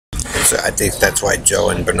So I think that's why Joe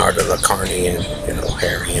and Bernard are the Carney and,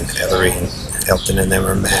 Harry and Ellery and Elton and them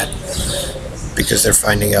are mad. Because they're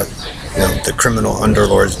finding out, the criminal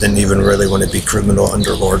underlords didn't even really want to be criminal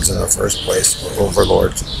underlords in the first place, or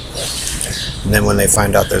overlords. And then when they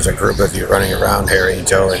find out there's a group of you running around, Harry and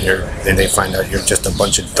Joe, and they find out you're just a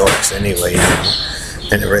bunch of dorks anyway,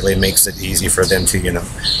 then it really makes it easy for them to,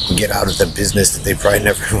 get out of the business that they probably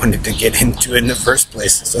never wanted to get into in the first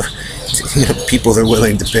place. So, people are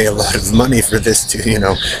willing to pay a lot of money for this to,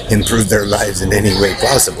 improve their lives in any way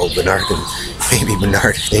possible. Bernard and maybe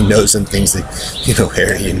Bernard, they know some things that,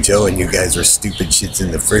 Harry and Joe and you guys were stupid shits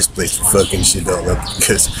in the first place for fucking shit all up,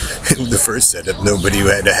 because the first setup, nobody who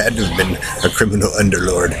had to have been a criminal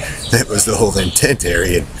underlord. That was the whole intent,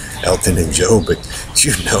 Harry and Elton and Joe, but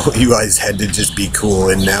you guys had to just be cool,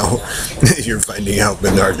 and now you're finding out,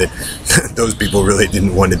 Bernard, that those people really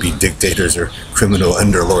didn't want to be dictators or criminal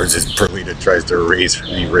underlords, as Perlita tries to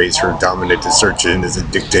erase her dominant assertion as a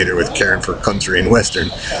dictator with Karen for country and western.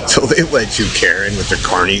 So they let you, Karen, with the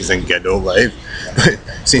carnies and ghetto life.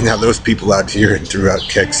 Seeing how those people out here and throughout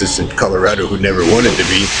Texas and Colorado who never wanted to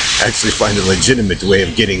be actually find a legitimate way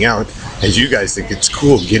of getting out, as you guys think it's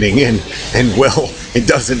cool getting in, and well, it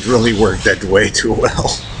doesn't really work that way too well.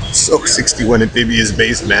 So 61 Amphibious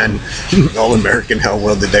Base, man, All-American, how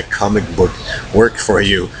well did that comic book work for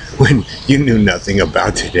you when you knew nothing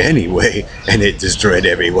about it anyway, and it destroyed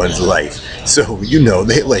everyone's life? So,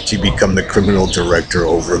 they let you become the criminal director,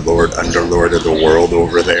 overlord, underlord of the world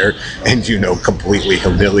over there, and, completely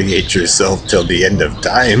humiliate yourself till the end of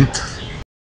time.